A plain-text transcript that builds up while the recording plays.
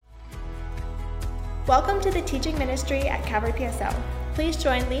Welcome to the teaching ministry at Calvary PSL. Please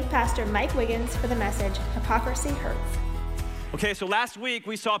join lead pastor Mike Wiggins for the message, Hypocrisy Hurts. Okay, so last week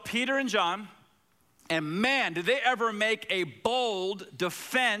we saw Peter and John, and man, did they ever make a bold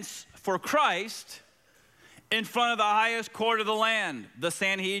defense for Christ in front of the highest court of the land, the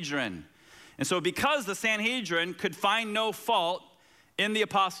Sanhedrin. And so because the Sanhedrin could find no fault in the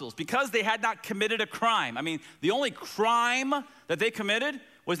apostles, because they had not committed a crime, I mean, the only crime that they committed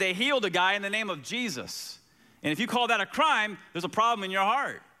was they healed a guy in the name of Jesus. And if you call that a crime, there's a problem in your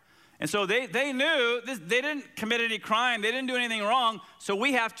heart. And so they knew this, they didn't commit any crime, they didn't do anything wrong, so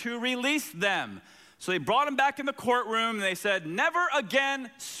we have to release them. So they brought him back in the courtroom and they said, never again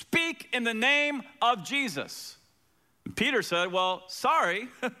speak in the name of Jesus. And Peter said, well, sorry,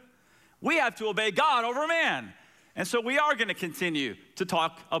 we have to obey God over man. And so we are going to continue to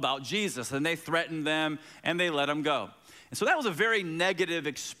talk about Jesus. And they threatened them and they let him go. And so that was a very negative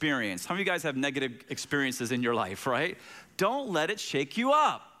experience. How many of you guys have negative experiences in your life, right? Don't let it shake you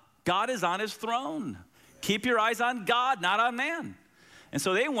up. God is on his throne. Keep your eyes on God, not on man. And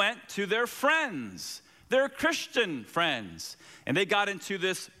so they went to their friends, their Christian friends, and they got into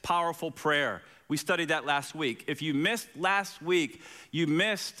this powerful prayer. We studied that last week. If you missed last week, you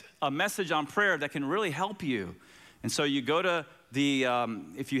missed a message on prayer that can really help you. And so you go to the,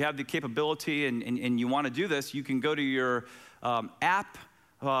 if you have the capability and you want to do this, you can go to your app,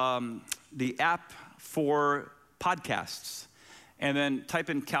 the app for podcasts, and then type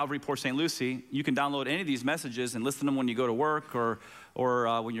in Calvary Port St. Lucie. You can download any of these messages and listen to them when you go to work or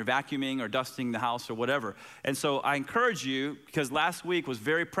when you're vacuuming or dusting the house or whatever. And so I encourage you, because last week was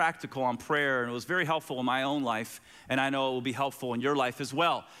very practical on prayer and it was very helpful in my own life, and I know it will be helpful in your life as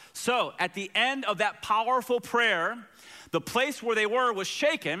well. So at the end of that powerful prayer, the place where they were was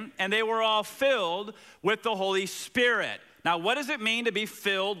shaken, and they were all filled with the Holy Spirit. Now, what does it mean to be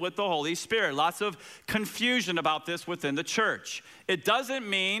filled with the Holy Spirit? Lots of confusion about this within the church. It doesn't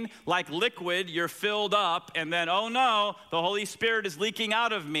mean like liquid, you're filled up, and then, oh no, the Holy Spirit is leaking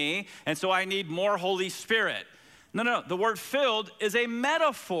out of me, and so I need more Holy Spirit. No. The word filled is a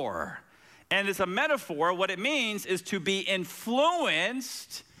metaphor. And it's a metaphor. What it means is to be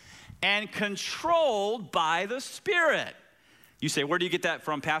influenced and controlled by the Spirit. You say, where do you get that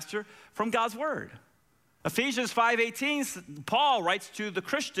from, Pastor? From God's Word. Ephesians 5:18, Paul writes to the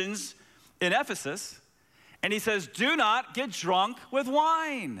Christians in Ephesus, and he says, do not get drunk with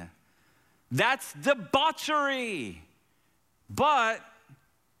wine. That's debauchery. But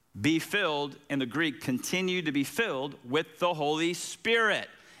be filled, in the Greek, continue to be filled with the Holy Spirit.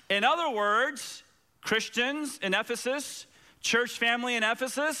 In other words, Christians in Ephesus, church family in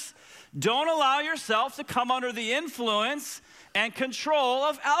Ephesus, don't allow yourself to come under the influence and control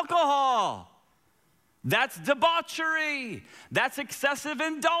of alcohol. That's debauchery. That's excessive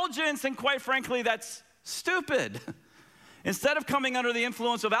indulgence. And quite frankly, that's stupid. Instead of coming under the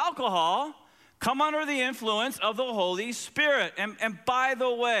influence of alcohol, come under the influence of the Holy Spirit. And by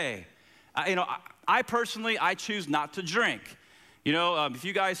the way, I personally choose not to drink. If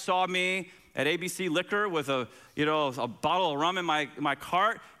you guys saw me at ABC Liquor with a bottle of rum in my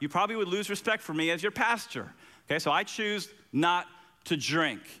cart, you probably would lose respect for me as your pastor. Okay, so I choose not to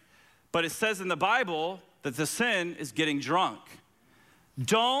drink. But it says in the Bible that the sin is getting drunk.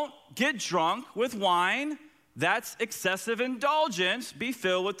 Don't get drunk with wine. That's excessive indulgence. Be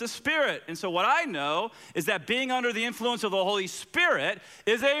filled with the Spirit. And so what I know is that being under the influence of the Holy Spirit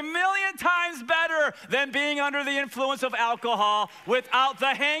is 1,000,000 times better than being under the influence of alcohol without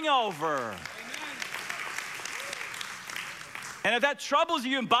the hangover. Amen. And if that troubles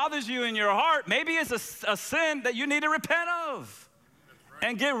you and bothers you in your heart, maybe it's a sin that you need to repent of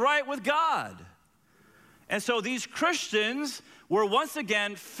and get right with God. And so these Christians were once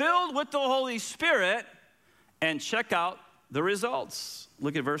again filled with the Holy Spirit. And check out the results.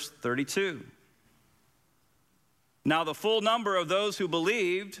 Look at verse 32. Now the full number of those who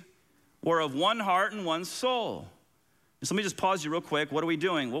believed were of one heart and one soul. So let me just pause you real quick. What are we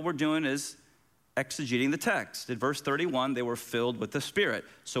doing? What we're doing is exegeting the text. In verse 31, they were filled with the Spirit.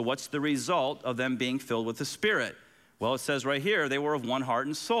 So what's the result of them being filled with the Spirit? Well, it says right here, they were of one heart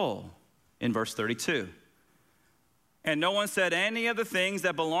and soul in verse 32. And no one said any of the things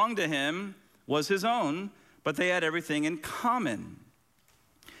that belonged to him was his own, but they had everything in common.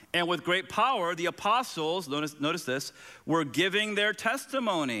 And with great power, the apostles, notice this, were giving their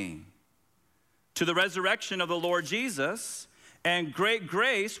testimony to the resurrection of the Lord Jesus, and great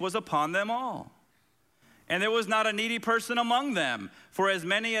grace was upon them all. And there was not a needy person among them, for as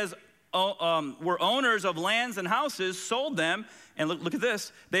many as were owners of lands and houses sold them, and look at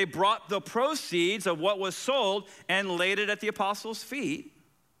this, they brought the proceeds of what was sold and laid it at the apostles' feet,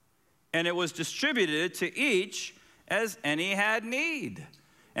 and it was distributed to each as any had need.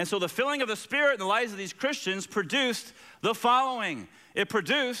 And so the filling of the Spirit in the lives of these Christians produced the following. It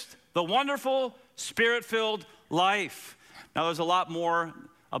produced the wonderful Spirit-filled life. Now, there's a lot more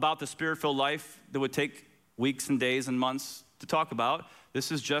about the Spirit-filled life that would take weeks and days and months to talk about.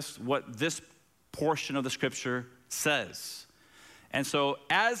 This is just what this portion of the Scripture says. And so,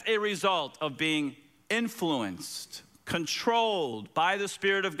 as a result of being influenced, controlled by the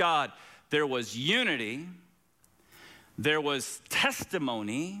Spirit of God, there was unity, there was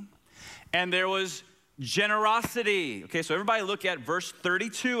testimony, and there was generosity. Okay, so everybody look at verse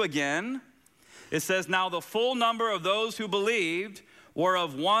 32 again. It says, now the full number of those who believed were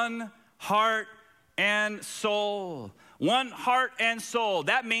of one heart and soul. One heart and soul.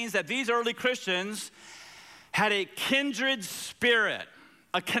 That means that these early Christians had a kindred spirit,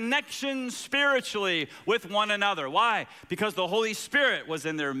 a connection spiritually with one another. Why? Because the Holy Spirit was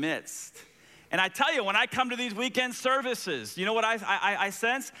in their midst. And I tell you, when I come to these weekend services, you know what I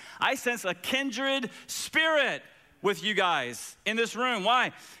sense? I sense a kindred spirit with you guys in this room.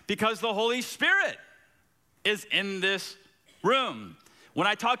 Why? Because the Holy Spirit is in this room. When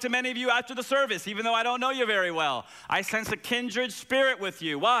I talk to many of you after the service, even though I don't know you very well, I sense a kindred spirit with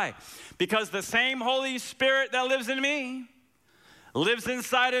you. Why? Because the same Holy Spirit that lives in me lives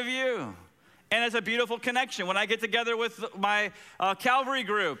inside of you. And it's a beautiful connection. When I get together with my Calvary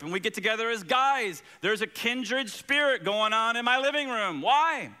group and we get together as guys, there's a kindred spirit going on in my living room.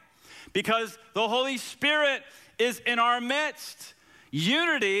 Why? Because the Holy Spirit is in our midst.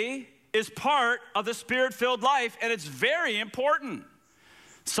 Unity is part of the Spirit-filled life, and it's very important.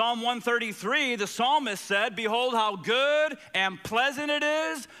 Psalm 133, the psalmist said, behold how good and pleasant it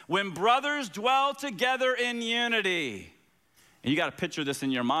is when brothers dwell together in unity. And you got to picture this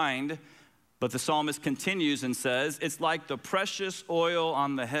in your mind. But the psalmist continues and says, it's like the precious oil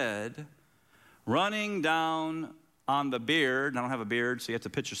on the head running down on the beard. I don't have a beard, so you have to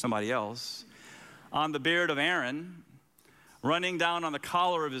picture somebody else. On the beard of Aaron, running down on the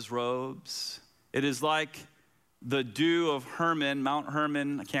collar of his robes. It is like the dew of Hermon, Mount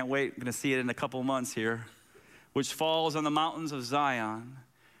Hermon. I can't wait. I'm going to see it in a couple of months here. Which falls on the mountains of Zion.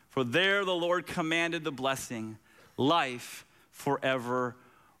 For there the Lord commanded the blessing, life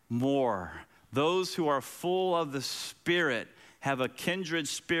forevermore. Those who are full of the Spirit have a kindred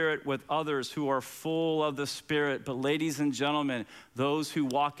spirit with others who are full of the Spirit. But ladies and gentlemen, those who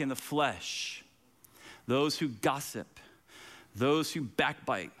walk in the flesh, those who gossip, those who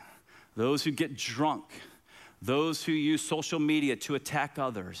backbite, those who get drunk, those who use social media to attack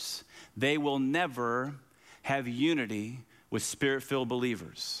others, they will never have unity with Spirit-filled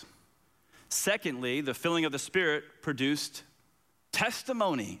believers. Secondly, the filling of the Spirit produced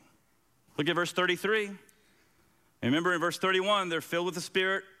testimony. Look at verse 33. Remember in verse 31, they're filled with the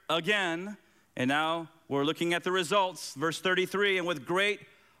Spirit again. And now we're looking at the results. Verse 33, and with great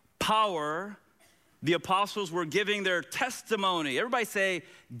power, the apostles were giving their testimony. Everybody say,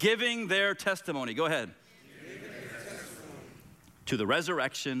 giving their testimony. Go ahead. To the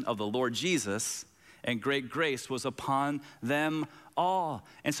resurrection of the Lord Jesus, and great grace was upon them all.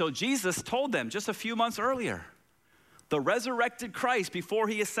 And so Jesus told them just a few months earlier, the resurrected Christ, before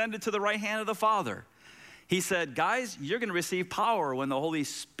he ascended to the right hand of the Father, he said, guys, you're going to receive power when the Holy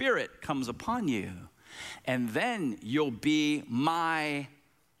Spirit comes upon you. And then you'll be my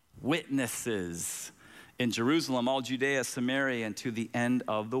witnesses in Jerusalem, all Judea, Samaria, and to the end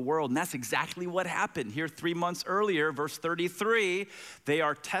of the world. And that's exactly what happened. Here 3 months earlier, verse 33, they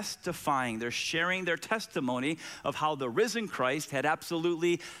are testifying. They're sharing their testimony of how the risen Christ had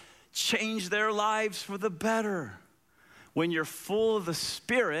absolutely changed their lives for the better. When you're full of the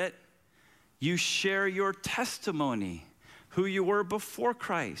Spirit, you share your testimony, who you were before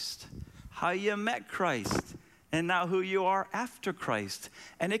Christ, how you met Christ, and now who you are after Christ.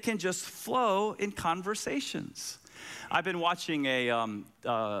 And it can just flow in conversations. I've been watching a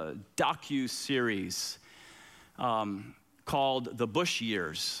docu-series called The Bush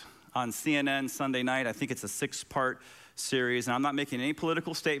Years on CNN Sunday night. I think it's a 6-part series, and I'm not making any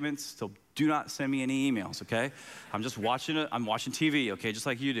political statements, so do not send me any emails, okay? I'm just watching it. I'm watching TV, okay, just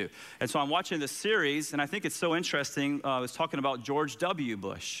like you do. And so I'm watching this series, and I think it's so interesting. I was talking about George W.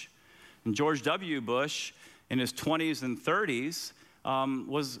 Bush. And George W. Bush, in his 20s and 30s,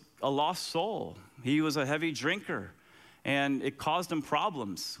 was a lost soul. He was a heavy drinker, and it caused him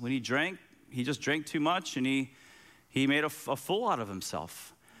problems. When he drank, he just drank too much, and he made a fool out of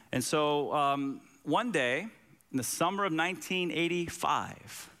himself. And so one day, in the summer of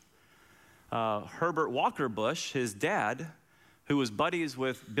 1985, Herbert Walker Bush, his dad, who was buddies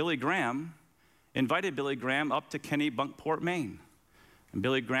with Billy Graham, invited Billy Graham up to Kennebunkport, Maine. And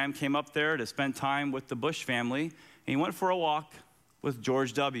Billy Graham came up there to spend time with the Bush family, and he went for a walk with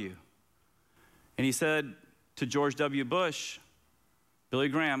George W. And he said to George W. Bush, Billy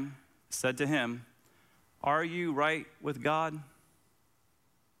Graham said to him, "Are you right with God?"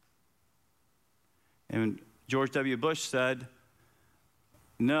 And George W. Bush said,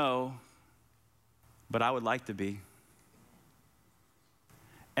 "No, but I would like to be."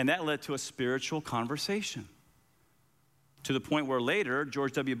 And that led to a spiritual conversation, to the point where later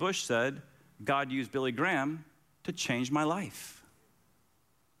George W. Bush said, "God used Billy Graham to change my life."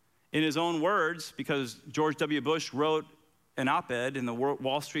 In his own words, because George W. Bush wrote an op-ed in the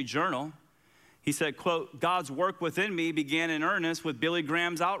Wall Street Journal, he said, quote, "God's work within me began in earnest with Billy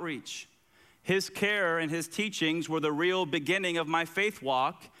Graham's outreach. His care and his teachings were the real beginning of my faith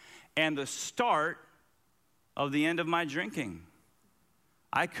walk and the start of the end of my drinking.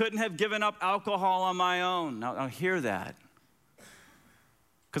 I couldn't have given up alcohol on my own." Now hear that.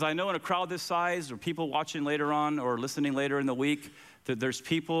 Because I know in a crowd this size, or people watching later on or listening later in the week, that there's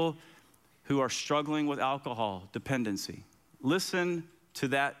people who are struggling with alcohol dependency. Listen to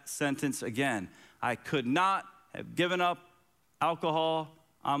that sentence again. I could not have given up alcohol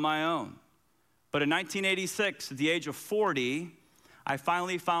on my own. But in 1986, at the age of 40, I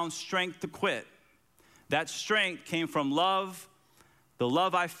finally found strength to quit. That strength came from love, the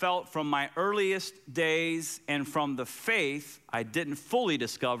love I felt from my earliest days, and from the faith I didn't fully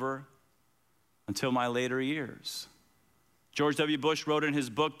discover until my later years. George W. Bush wrote in his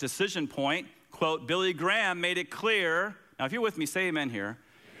book, Decision Point, quote, "Billy Graham made it clear." Now, if you're with me, say amen here.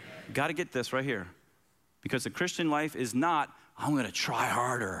 Amen. Got to get this right here. Because the Christian life is not, I'm going to try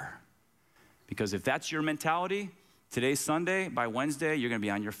harder. Because if that's your mentality, today's Sunday, by Wednesday, you're going to be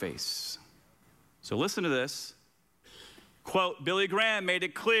on your face. So listen to this. Quote, "Billy Graham made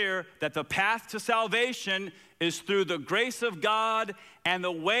it clear that the path to salvation is through the grace of God, and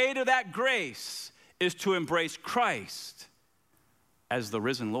the way to that grace is to embrace Christ as the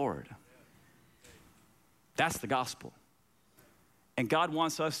risen Lord." That's the gospel. And God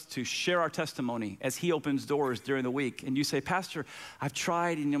wants us to share our testimony as he opens doors during the week. And you say, "Pastor, I've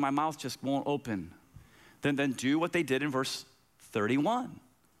tried and my mouth just won't open." Then do what they did in verse 31.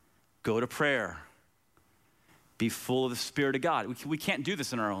 Go to prayer. Be full of the Spirit of God. We can't do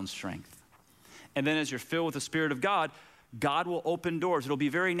this in our own strength. And then as you're filled with the Spirit of God, God will open doors. It'll be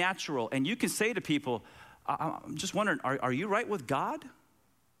very natural. And you can say to people, "I'm just wondering, are you right with God?"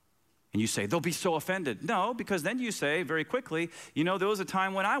 And you say, "They'll be so offended." No, because then you say very quickly, "There was a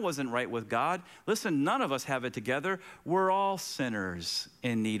time when I wasn't right with God." Listen, none of us have it together. We're all sinners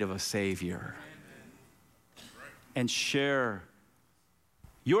in need of a Savior. And share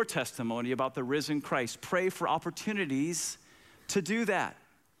your testimony about the risen Christ. Pray for opportunities to do that.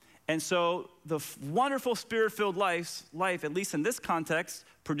 And so the wonderful Spirit-filled life, at least in this context,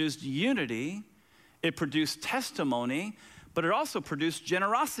 produced unity. It produced testimony, but it also produced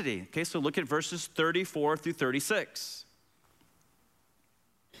generosity. Okay, so look at verses 34 through 36.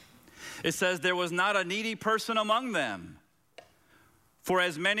 It says, "There was not a needy person among them. For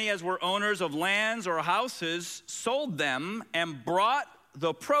as many as were owners of lands or houses sold them and brought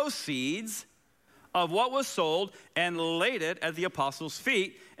the proceeds of what was sold and laid it at the apostles'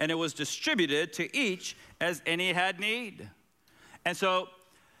 feet, and it was distributed to each as any had need." And so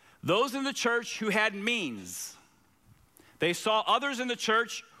those in the church who had means, they saw others in the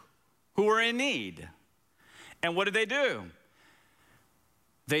church who were in need. And what did they do?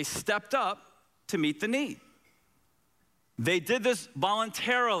 They stepped up to meet the need. They did this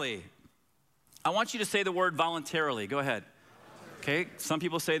voluntarily. I want you to say the word voluntarily. Go ahead. Okay, some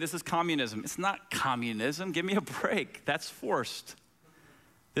people say this is communism. It's not communism. Give me a break. That's forced.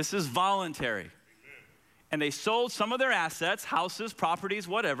 This is voluntary. And they sold some of their assets, houses, properties,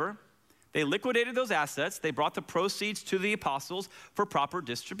 whatever. They liquidated those assets. They brought the proceeds to the apostles for proper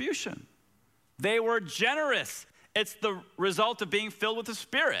distribution. They were generous. It's the result of being filled with the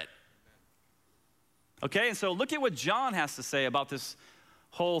Spirit. Okay, and so look at what John has to say about this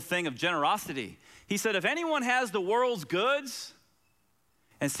whole thing of generosity. He said, "If anyone has the world's goods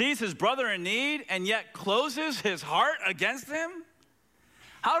and sees his brother in need and yet closes his heart against him,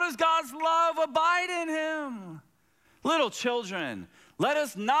 how does God's love abide in him? Little children, let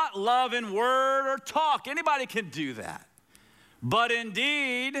us not love in word or talk." Anybody can do that. "But in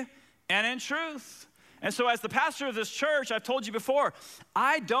deed and in truth." And so as the pastor of this church, I've told you before,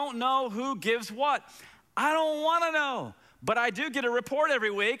 I don't know who gives what. I don't want to know. But I do get a report every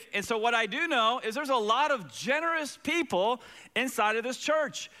week, and so what I do know is there's a lot of generous people inside of this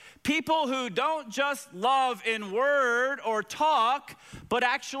church. People who don't just love in word or talk, but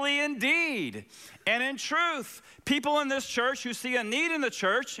actually in deed. and in truth. People in this church who see a need in the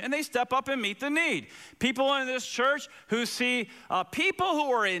church, and they step up and meet the need. People in this church who see people who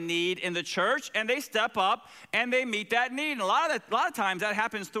are in need in the church, and they step up and they meet that need. And a lot of times that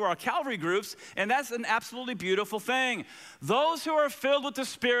happens through our Calvary groups, and that's an absolutely beautiful thing. Those who are filled with the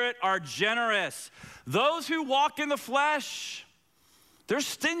Spirit are generous. Those who walk in the flesh, they're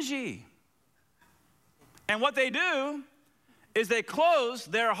stingy. And what they do is they close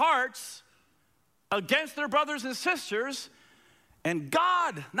their hearts against their brothers and sisters, and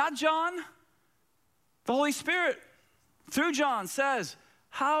God, not John, the Holy Spirit, through John says,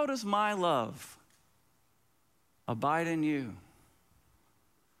 how does my love abide in you?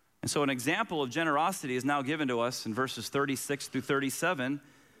 And so an example of generosity is now given to us in verses 36 through 37.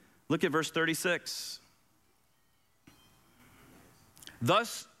 Look at verse 36.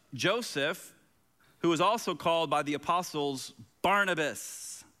 Thus Joseph, who was also called by the apostles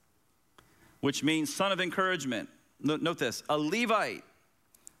Barnabas, which means son of encouragement. Note this, a Levite,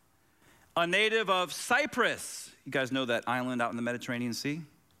 a native of Cyprus. You guys know that island out in the Mediterranean Sea?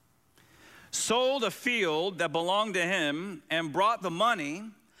 Sold a field that belonged to him and brought the money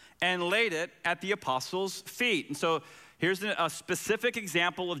and laid it at the apostles' feet. And so here's a specific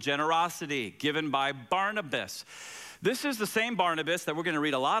example of generosity given by Barnabas. This is the same Barnabas that we're going to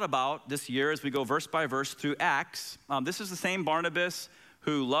read a lot about this year as we go verse by verse through Acts. This is the same Barnabas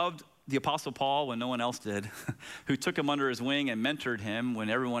who loved the Apostle Paul when no one else did, who took him under his wing and mentored him when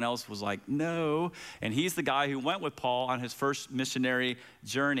everyone else was like, no. And he's the guy who went with Paul on his first missionary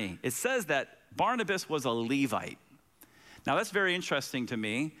journey. It says that Barnabas was a Levite. Now that's very interesting to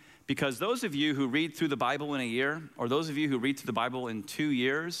me because those of you who read through the Bible in a year, or those of you who read through the Bible in 2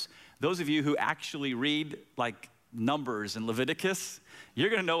 years, those of you who actually read like Numbers and Leviticus, you're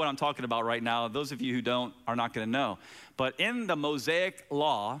going to know what I'm talking about right now. Those of you who don't are not going to know. But in the Mosaic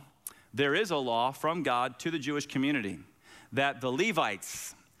law, there is a law from God to the Jewish community that the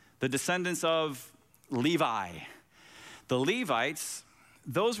Levites, the descendants of Levi, the Levites,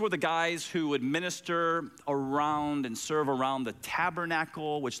 those were the guys who would minister around and serve around the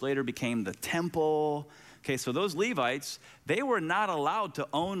tabernacle, which later became the temple. Okay, so those Levites, they were not allowed to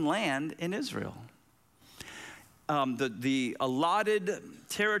own land in Israel. The allotted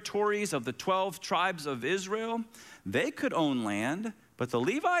territories of the 12 tribes of Israel, they could own land, but the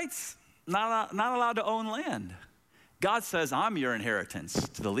Levites, not allowed to own land. God says, I'm your inheritance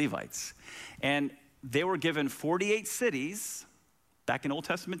to the Levites. And they were given 48 cities back in Old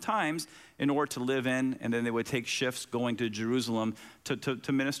Testament times in order to live in, and then they would take shifts going to Jerusalem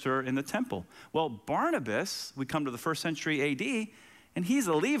to minister in the temple. Well, Barnabas, we come to the 1st century AD, and he's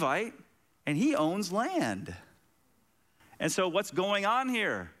a Levite, and he owns land. And so what's going on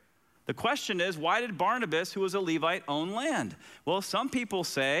here? The question is, why did Barnabas, who was a Levite, own land? Well, some people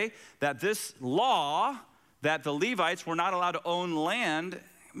say that this law that the Levites were not allowed to own land,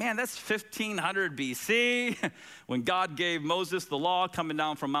 man, that's 1500 BC when God gave Moses the law coming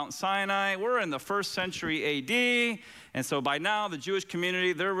down from Mount Sinai. We're in the 1st century AD. And so by now, the Jewish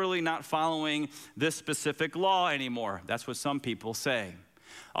community, they're really not following this specific law anymore. That's what some people say.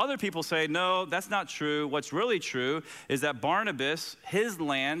 Other people say, no, that's not true. What's really true is that Barnabas, his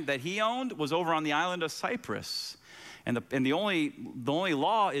land that he owned was over on the island of Cyprus. And the only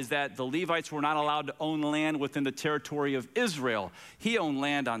law is that the Levites were not allowed to own land within the territory of Israel. He owned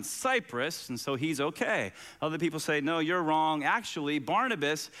land on Cyprus, and so he's okay. Other people say, no, you're wrong. Actually,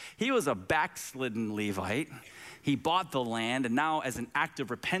 Barnabas, he was a backslidden Levite. He bought the land, and now as an act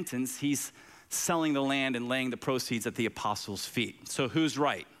of repentance, he's selling the land and laying the proceeds at the apostles' feet. So who's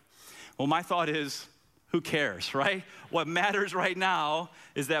right? Well, my thought is, who cares, right? What matters right now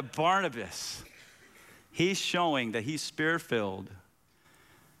is that Barnabas, he's showing that he's Spirit-filled,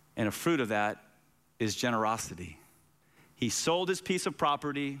 and a fruit of that is generosity. He sold his piece of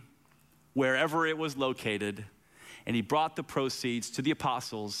property wherever it was located, and he brought the proceeds to the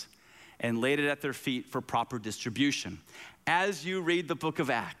apostles and laid it at their feet for proper distribution. As you read the book of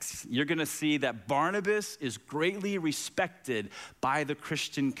Acts, you're going to see that Barnabas is greatly respected by the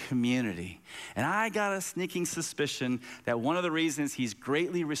Christian community. And I got a sneaking suspicion that one of the reasons he's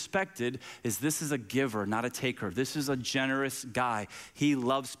greatly respected is this is a giver, not a taker. This is a generous guy. He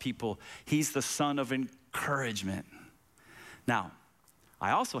loves people. He's the son of encouragement. Now, I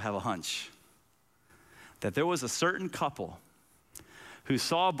also have a hunch that there was a certain couple who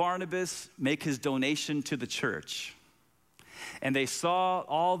saw Barnabas make his donation to the church. And they saw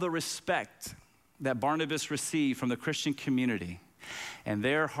all the respect that Barnabas received from the Christian community. And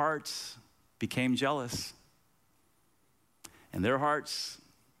their hearts became jealous. And their hearts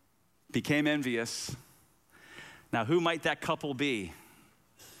became envious. Now, who might that couple be?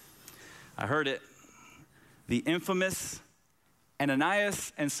 I heard it the infamous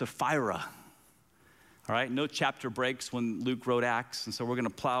Ananias and Sapphira. All right, no chapter breaks when Luke wrote Acts, and so we're going to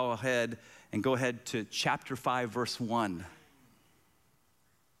plow ahead and go ahead to chapter 5, verse 1.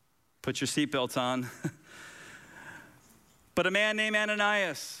 Put your seatbelts on. But a man named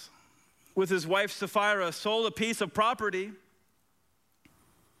Ananias, with his wife Sapphira, sold a piece of property,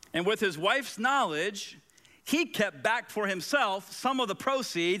 and with his wife's knowledge, he kept back for himself some of the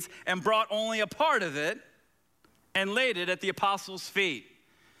proceeds and brought only a part of it and laid it at the apostles' feet.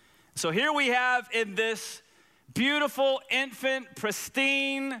 So here we have in this beautiful, infant,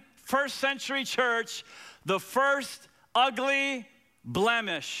 pristine, first century church, the first ugly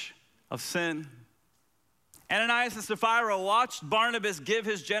blemish of sin. Ananias and Sapphira watched Barnabas give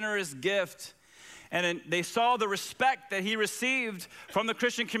his generous gift, and they saw the respect that he received from the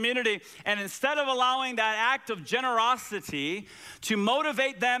Christian community. And instead of allowing that act of generosity to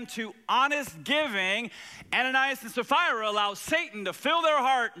motivate them to honest giving, Ananias and Sapphira allowed Satan to fill their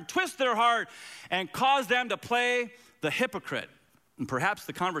heart and twist their heart and cause them to play the hypocrite. And perhaps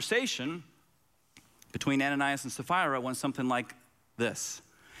the conversation between Ananias and Sapphira went something like this.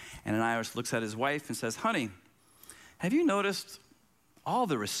 Ananias looks at his wife and says, "Honey, have you noticed all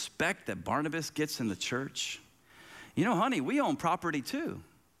the respect that Barnabas gets in the church? You know, honey, we own property too.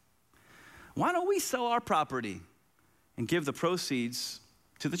 Why don't we sell our property and give the proceeds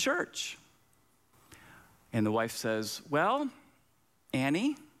to the church?" And the wife says, "Well,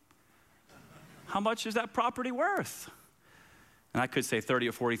 Annie, how much is that property worth?" And I could say $30,000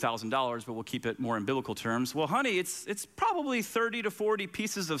 or $40,000, but we'll keep it more in biblical terms. "Well, honey, it's probably 30 to 40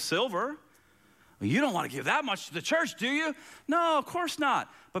 pieces of silver." "Well, you don't want to give that much to the church, do you?" "No, of course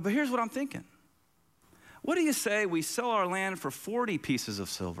not. But here's what I'm thinking. What do you say we sell our land for 40 pieces of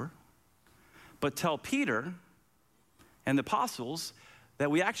silver, but tell Peter and the apostles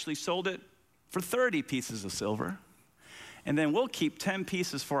that we actually sold it for 30 pieces of silver, and then we'll keep 10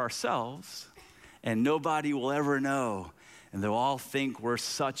 pieces for ourselves, and nobody will ever know, and they'll all think we're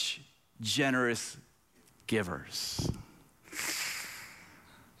such generous givers."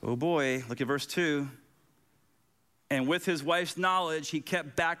 Oh boy, look at verse 2. "And with his wife's knowledge, he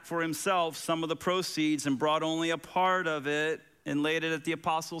kept back for himself some of the proceeds and brought only a part of it and laid it at the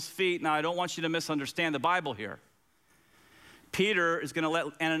apostles' feet." Now, I don't want you to misunderstand the Bible here. Peter is going to let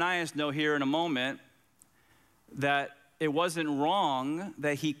Ananias know here in a moment that it wasn't wrong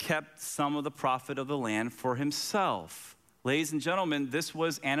that he kept some of the profit of the land for himself. Ladies and gentlemen, this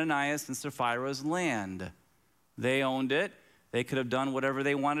was Ananias and Sapphira's land. They owned it. They could have done whatever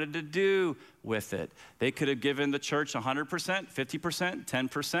they wanted to do with it. They could have given the church 100%, 50%,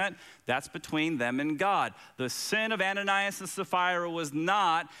 10%. That's between them and God. The sin of Ananias and Sapphira was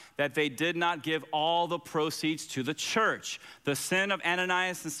not that they did not give all the proceeds to the church. The sin of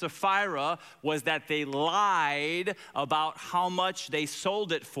Ananias and Sapphira was that they lied about how much they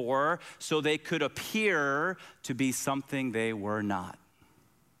sold it for so they could appear to be something they were not.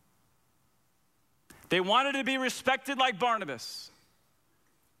 They wanted to be respected like Barnabas.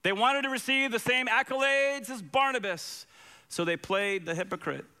 They wanted to receive the same accolades as Barnabas, so they played the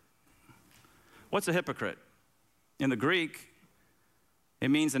hypocrite. What's a hypocrite? In the Greek, it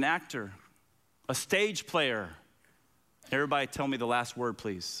means an actor, a stage player. Everybody tell me the last word,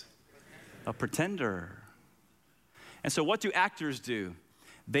 please. A pretender. And so what do actors do?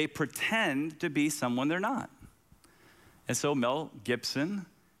 They pretend to be someone they're not. And so Mel Gibson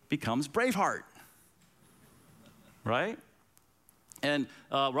becomes Braveheart. Right? And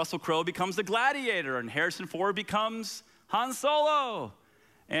Russell Crowe becomes the Gladiator, and Harrison Ford becomes Han Solo.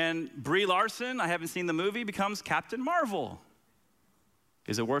 And Brie Larson, I haven't seen the movie, becomes Captain Marvel.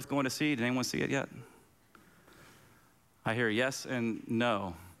 Is it worth going to see? Did anyone see it yet? I hear yes and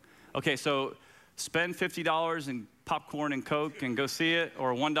no. Okay, so spend $50 in popcorn and Coke and go see it,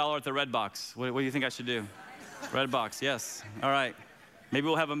 or $1 at the Red Box. What do you think I should do? Red Box, yes. All right. Maybe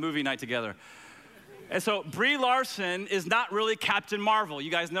we'll have a movie night together. And so Brie Larson is not really Captain Marvel. You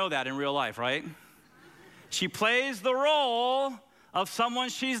guys know that in real life, right? She plays the role of someone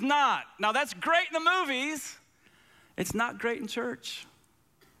she's not. Now, that's great in the movies. It's not great in church.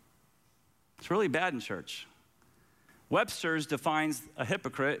 It's really bad in church. Webster's defines a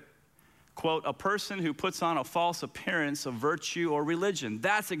hypocrite, quote, "a person who puts on a false appearance of virtue or religion."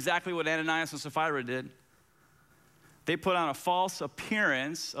 That's exactly what Ananias and Sapphira did. They put on a false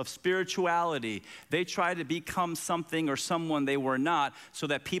appearance of spirituality. They tried to become something or someone they were not so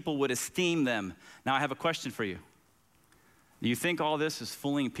that people would esteem them. Now, I have a question for you. Do you think all this is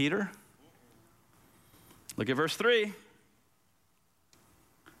fooling Peter? Look at verse 3.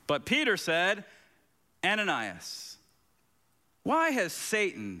 "But Peter said, 'Ananias, why has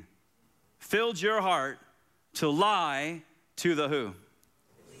Satan filled your heart to lie to the who?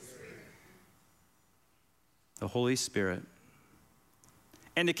 The Holy Spirit.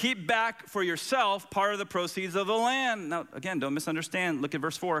 And to keep back for yourself part of the proceeds of the land. Now, again, don't misunderstand. Look at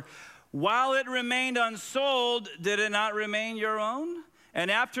verse 4. While it remained unsold, did it not remain your own?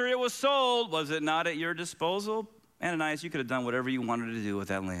 And after it was sold, was it not at your disposal? Ananias, you could have done whatever you wanted to do with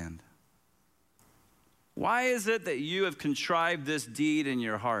that land. Why is it that you have contrived this deed in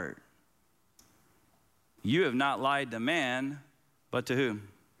your heart? You have not lied to man, but to whom?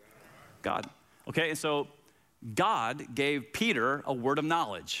 God. Okay, and so God gave Peter a word of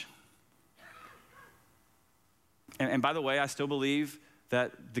knowledge. And by the way, I still believe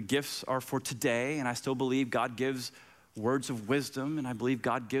that the gifts are for today, and I still believe God gives words of wisdom, and I believe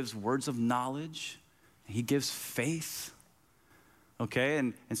God gives words of knowledge. He gives faith. Okay,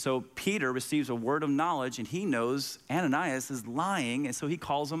 and so Peter receives a word of knowledge, and he knows Ananias is lying, and so he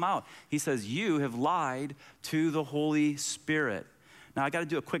calls him out. He says, you have lied to the Holy Spirit. Now, I got to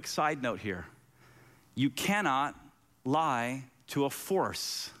do a quick side note here. You cannot lie to a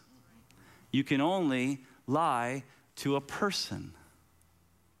force. You can only lie to a person.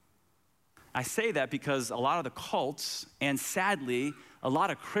 I say that because a lot of the cults, and sadly, a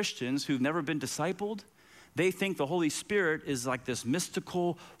lot of Christians who've never been discipled, they think the Holy Spirit is like this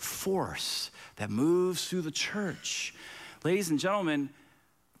mystical force that moves through the church. Ladies and gentlemen,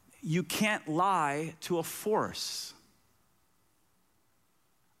 you can't lie to a force.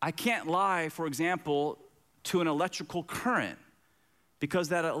 I can't lie, for example, to an electrical current because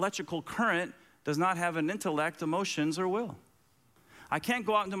that electrical current does not have an intellect, emotions, or will. I can't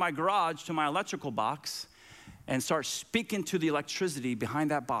go out into my garage to my electrical box and start speaking to the electricity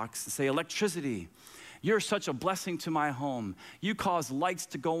behind that box and say, electricity, you're such a blessing to my home. You cause lights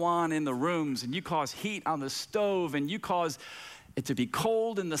to go on in the rooms, and you cause heat on the stove, and you cause it to be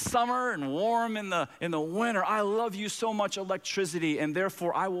cold in the summer and warm in the winter. I love you so much, electricity, and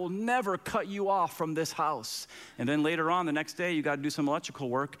therefore I will never cut you off from this house. And then later on, the next day, you got to do some electrical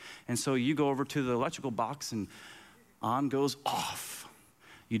work, and so you go over to the electrical box, and on goes off.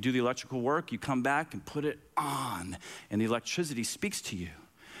 You do the electrical work, you come back and put it on, and the electricity speaks to you.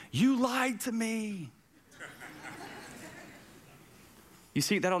 You lied to me. You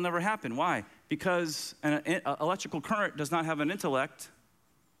see, that'll never happen. Why? Because an electrical current does not have an intellect,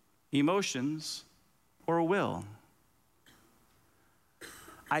 emotions, or a will.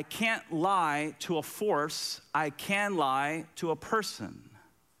 I can't lie to a force. I can lie to a person.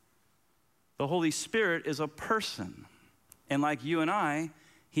 The Holy Spirit is a person. And like you and I,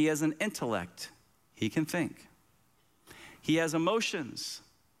 he has an intellect. He can think. He has emotions.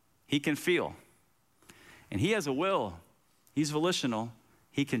 He can feel. And he has a will. He's volitional.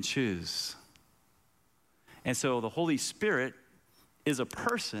 He can choose. And so the Holy Spirit is a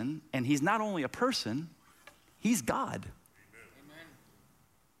person, and he's not only a person, he's God. Amen.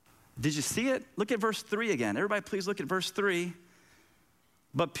 Did you see it? Look at verse 3 again. Everybody please look at verse 3.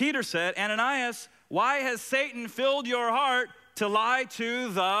 But Peter said, Ananias, why has Satan filled your heart to lie to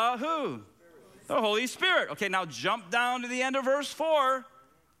the who? The Holy Spirit. Okay, now jump down to the end of verse 4.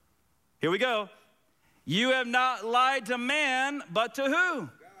 Here we go. You have not lied to man, but to who?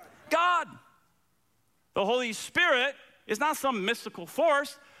 God. The Holy Spirit is not some mystical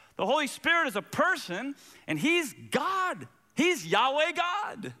force. The Holy Spirit is a person, and he's God. He's Yahweh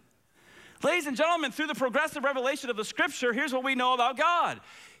God. Ladies and gentlemen, through the progressive revelation of the Scripture, here's what we know about God.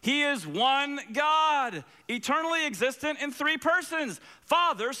 He is one God, eternally existent in three persons,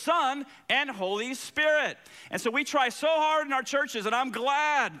 Father, Son, and Holy Spirit. And so we try so hard in our churches, and I'm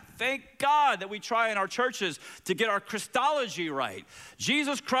glad, thank God, that we try in our churches to get our Christology right.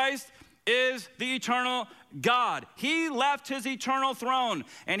 Jesus Christ is the eternal God. He left his eternal throne,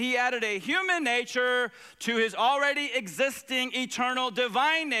 and he added a human nature to his already existing eternal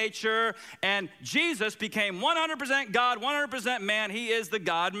divine nature, and Jesus became 100% God, 100% man. He is the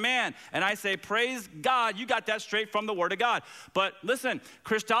God-man. And I say, praise God, you got that straight from the Word of God. But listen,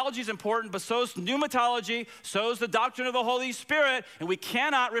 Christology is important, but so is pneumatology, so is the doctrine of the Holy Spirit, and we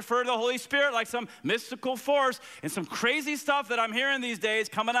cannot refer to the Holy Spirit like some mystical force and some crazy stuff that I'm hearing these days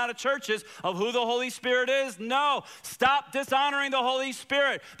coming out of churches of who the Holy Spirit is. No, stop dishonoring the Holy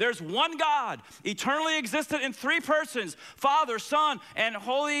Spirit. There's one God, eternally existent in three persons, Father, Son, and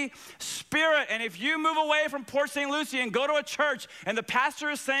Holy Spirit. And if you move away from Port St. Lucie and go to a church and the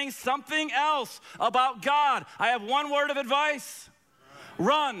pastor is saying something else about God, I have one word of advice.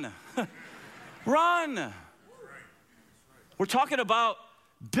 Run. Run. We're talking about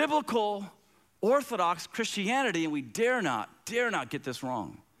biblical Orthodox Christianity, and we dare not get this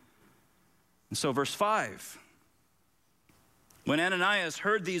wrong. And so verse 5, when Ananias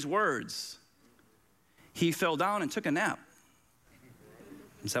heard these words, he fell down and took a nap.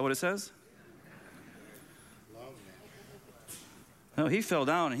 Is that what it says? No, he fell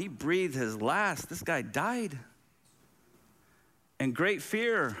down and he breathed his last. This guy died. And great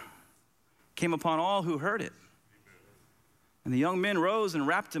fear came upon all who heard it. And the young men rose and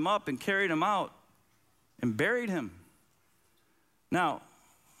wrapped him up and carried him out and buried him. Now,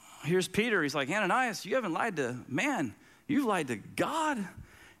 here's Peter. He's like, Ananias, you haven't lied to man. You've lied to God.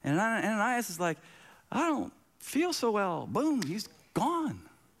 And Ananias is like, I don't feel so well. Boom, he's gone.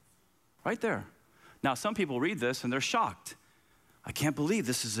 Right there. Now, some people read this and they're shocked. I can't believe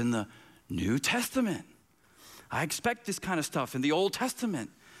this is in the New Testament. I expect this kind of stuff in the Old Testament.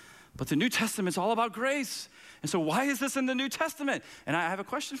 But the New Testament's all about grace. And so why is this in the New Testament? And I have a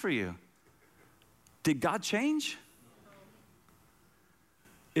question for you. Did God change?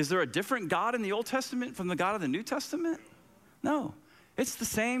 Is there a different God in the Old Testament from the God of the New Testament? No. It's the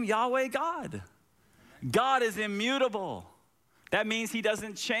same Yahweh God. God is immutable. That means he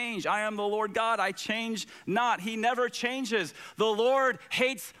doesn't change. I am the Lord God, I change not. He never changes. The Lord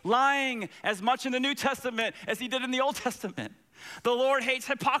hates lying as much in the New Testament as he did in the Old Testament. The Lord hates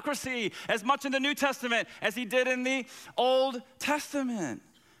hypocrisy as much in the New Testament as he did in the Old Testament.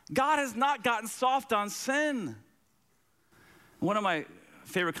 God has not gotten soft on sin. One of my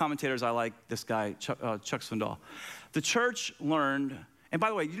favorite commentators I like, this guy, Chuck Swindoll. The church learned, and by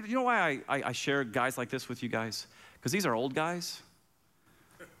the way, you know why I share guys like this with you guys? Because these are old guys,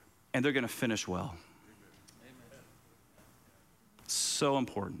 and they're going to finish well. Amen. So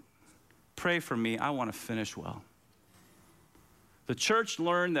important. Pray for me. I want to finish well. The church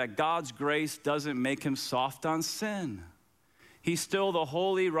learned that God's grace doesn't make him soft on sin. He's still the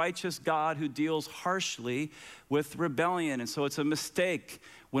holy, righteous God who deals harshly with rebellion. And so it's a mistake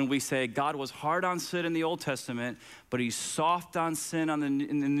when we say God was hard on sin in the Old Testament, but he's soft on sin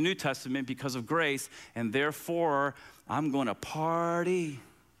in the New Testament because of grace, and therefore I'm going to party.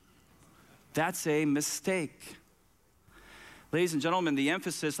 That's a mistake. Ladies and gentlemen, the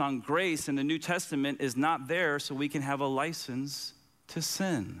emphasis on grace in the New Testament is not there so we can have a license to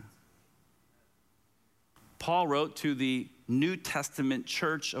sin. Paul wrote to the New Testament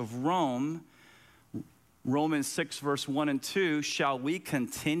church of Rome, Romans 6, verse 1 and 2, shall we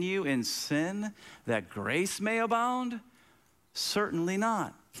continue in sin that grace may abound? Certainly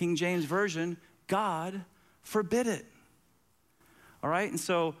not. King James Version, God forbid it. All right, and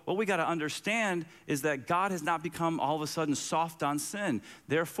so what we got to understand is that God has not become all of a sudden soft on sin.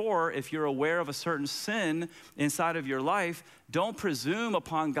 Therefore, if you're aware of a certain sin inside of your life, don't presume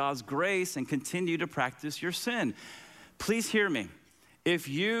upon God's grace and continue to practice your sin. Please hear me. If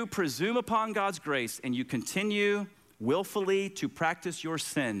you presume upon God's grace and you continue willfully to practice your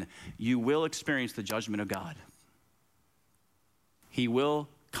sin, you will experience the judgment of God. He will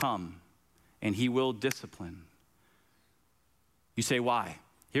come and he will discipline. You say, why?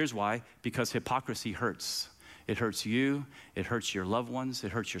 Here's why. Because hypocrisy hurts. It hurts you, it hurts your loved ones,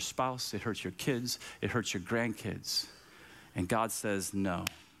 it hurts your spouse, it hurts your kids, it hurts your grandkids. And God says no.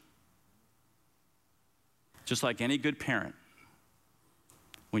 Just like any good parent,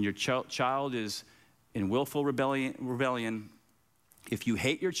 when your child is in willful rebellion, if you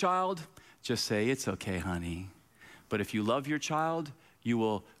hate your child, just say, it's okay, honey. But if you love your child, you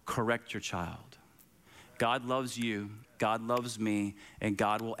will correct your child. God loves you, God loves me, and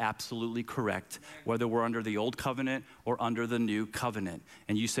God will absolutely correct, whether we're under the old covenant or under the new covenant.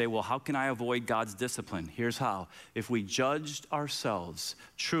 And you say, well, how can I avoid God's discipline? Here's how. If we judged ourselves,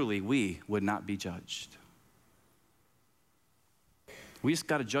 truly we would not be judged. We just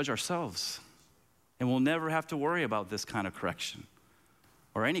got to judge ourselves, and we'll never have to worry about this kind of correction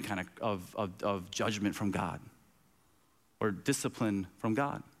or any kind of judgment from God or discipline from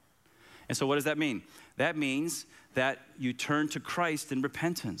God. And so what does that mean? That means that you turn to Christ in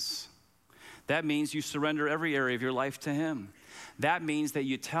repentance. That means you surrender every area of your life to him. That means that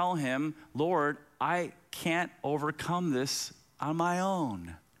you tell him, Lord, I can't overcome this on my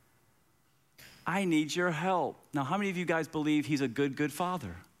own. I need your help. Now, how many of you guys believe he's a good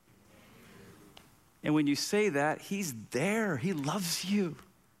father? And when you say that, he's there. He loves you.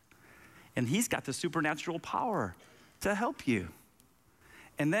 And he's got the supernatural power to help you.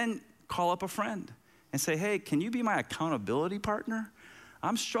 And then call up a friend and say, hey, can you be my accountability partner?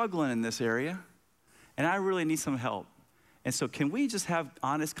 I'm struggling in this area, and I really need some help. And so can we just have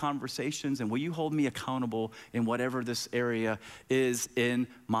honest conversations, and will you hold me accountable in whatever this area is in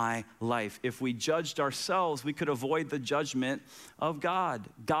my life? If we judged ourselves, we could avoid the judgment of God.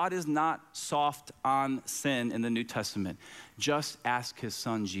 God is not soft on sin in the New Testament. Just ask his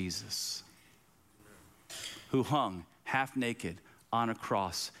son Jesus, who hung half naked on a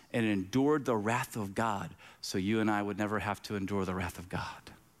cross and endured the wrath of God so you and I would never have to endure the wrath of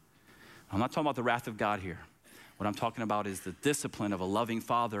God. I'm not talking about the wrath of God here. What I'm talking about is the discipline of a loving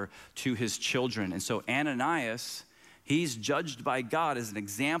father to his children. And so Ananias, he's judged by God as an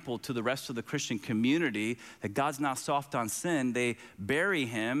example to the rest of the Christian community that God's not soft on sin. They bury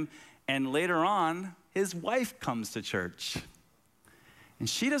him, and later on, his wife comes to church. And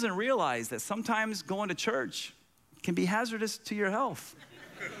she doesn't realize that sometimes going to church can be hazardous to your health.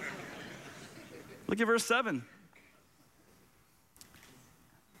 Look at verse 7.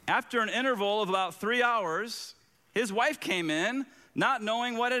 After an interval of about 3 hours, his wife came in, not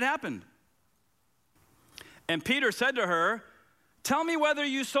knowing what had happened. And Peter said to her, "Tell me whether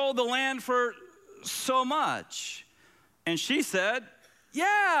you sold the land for so much." And she said,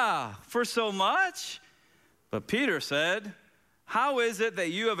 "Yeah, for so much." But Peter said, "How is it that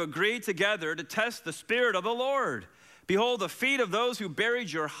you have agreed together to test the Spirit of the Lord? Behold, the feet of those who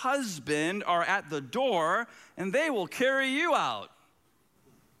buried your husband are at the door, and they will carry you out."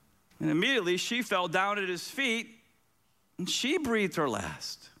 And immediately she fell down at his feet, and she breathed her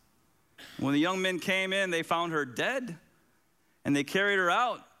last. When the young men came in, they found her dead, and they carried her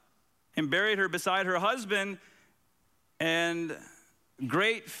out and buried her beside her husband, and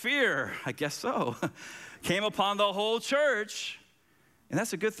great fear, I guess so, came upon the whole church. And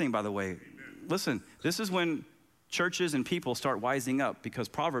that's a good thing, by the way. Listen, this is when churches and people start wising up, because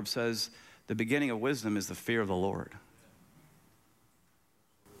Proverbs says the beginning of wisdom is the fear of the Lord.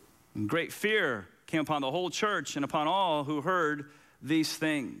 And great fear came upon the whole church and upon all who heard these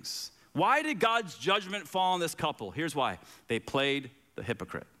things. Why did God's judgment fall on this couple? Here's why. They played the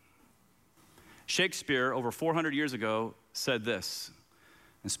hypocrite. Shakespeare, over 400 years ago, said this.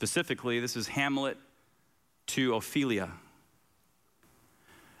 And specifically, this is Hamlet to Ophelia.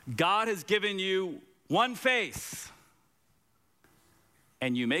 God has given you one face,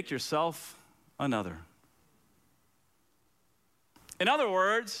 and you make yourself another. In other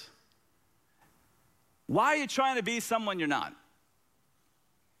words, why are you trying to be someone you're not?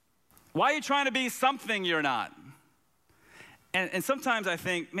 Why are you trying to be something you're not? And sometimes I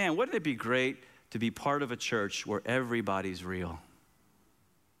think, man, wouldn't it be great to be part of a church where everybody's real?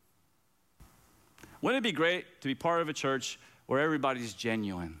 Wouldn't it be great to be part of a church where everybody's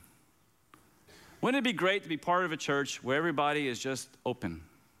genuine? Wouldn't it be great to be part of a church where everybody is just open?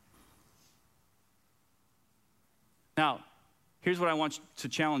 Now, here's what I want to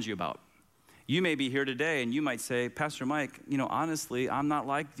challenge you about. You may be here today and you might say, "Pastor Mike, honestly, I'm not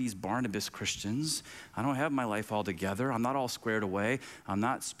like these Barnabas Christians. I don't have my life all together. I'm not all squared away. I'm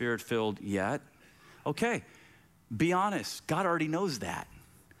not spirit-filled yet." Okay, be honest. God already knows that.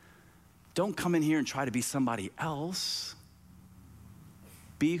 Don't come in here and try to be somebody else.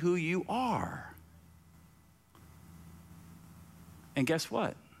 Be who you are. And guess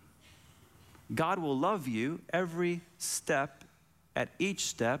what? God will love you every step, at each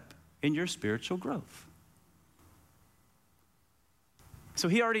step in your spiritual growth. So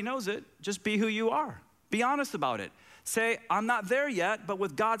he already knows it. Just be who you are. Be honest about it. Say, "I'm not there yet, but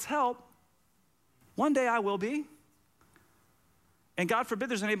with God's help, one day I will be." And God forbid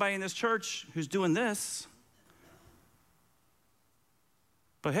there's anybody in this church who's doing this.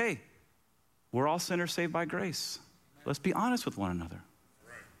 But hey, we're all sinners saved by grace. Let's be honest with one another.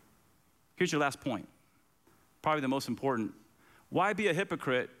 Here's your last point. Probably the most important. Why be a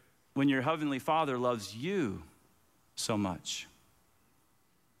hypocrite when your heavenly Father loves you so much?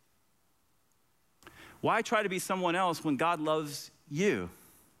 Why try to be someone else when God loves you?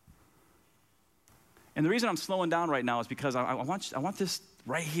 And the reason I'm slowing down right now is because I want this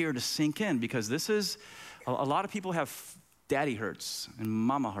right here to sink in, because this is, a lot of people have daddy hurts and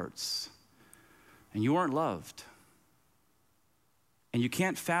mama hurts, and you weren't loved. And you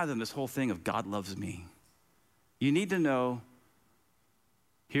can't fathom this whole thing of God loves me. You need to know,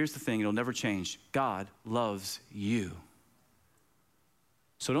 here's the thing, it'll never change. God loves you.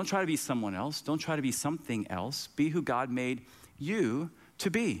 So don't try to be someone else. Don't try to be something else. Be who God made you to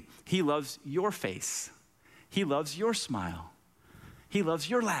be. He loves your face. He loves your smile. He loves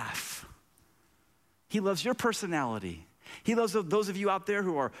your laugh. He loves your personality. He loves those of you out there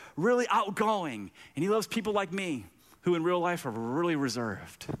who are really outgoing, and he loves people like me who in real life are really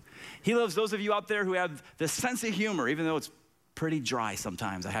reserved. He loves those of you out there who have this sense of humor, even though it's pretty dry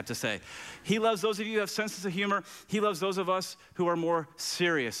sometimes, I have to say. He loves those of you who have senses of humor. He loves those of us who are more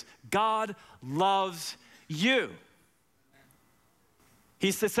serious. God loves you.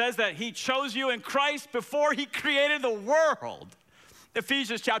 He says that he chose you in Christ before he created the world.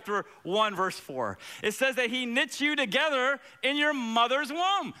 Ephesians chapter 1, verse 4. It says that he knits you together in your mother's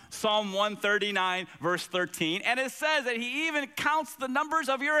womb. Psalm 139, verse 13. And it says that he even counts the numbers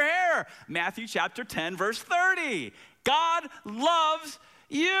of your hair. Matthew chapter 10, verse 30. God loves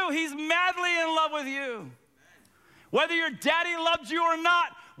you. He's madly in love with you. Whether your daddy loved you or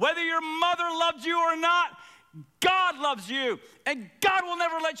not, whether your mother loved you or not, God loves you. And God will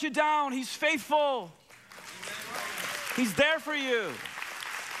never let you down. He's faithful. He's there for you.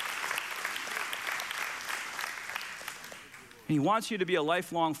 And he wants you to be a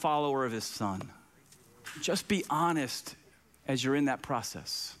lifelong follower of his son. Just be honest as you're in that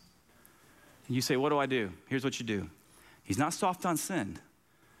process. And you say, what do I do? Here's what you do. He's not soft on sin.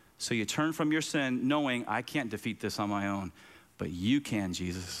 So you turn from your sin knowing I can't defeat this on my own, but you can,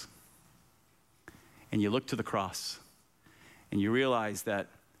 Jesus. And you look to the cross and you realize that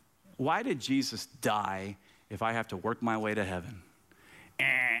why did Jesus die if I have to work my way to heaven?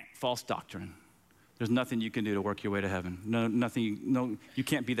 False doctrine. There's nothing you can do to work your way to heaven. You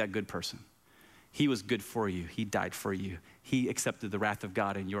can't be that good person. He was good for you. He died for you. He accepted the wrath of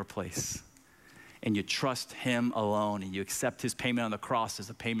God in your place. And you trust him alone and you accept his payment on the cross as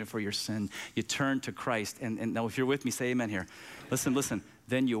a payment for your sin. You turn to Christ. And now if you're with me, say amen here. Listen.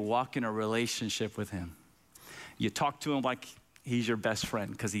 Then you walk in a relationship with him. You talk to him like he's your best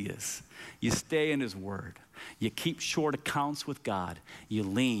friend, because he is. You stay in his word. You keep short accounts with God. You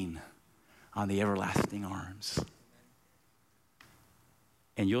lean on the everlasting arms.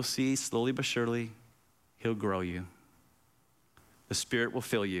 And you'll see slowly but surely, he'll grow you. The Spirit will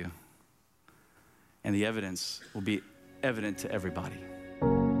fill you. And the evidence will be evident to everybody.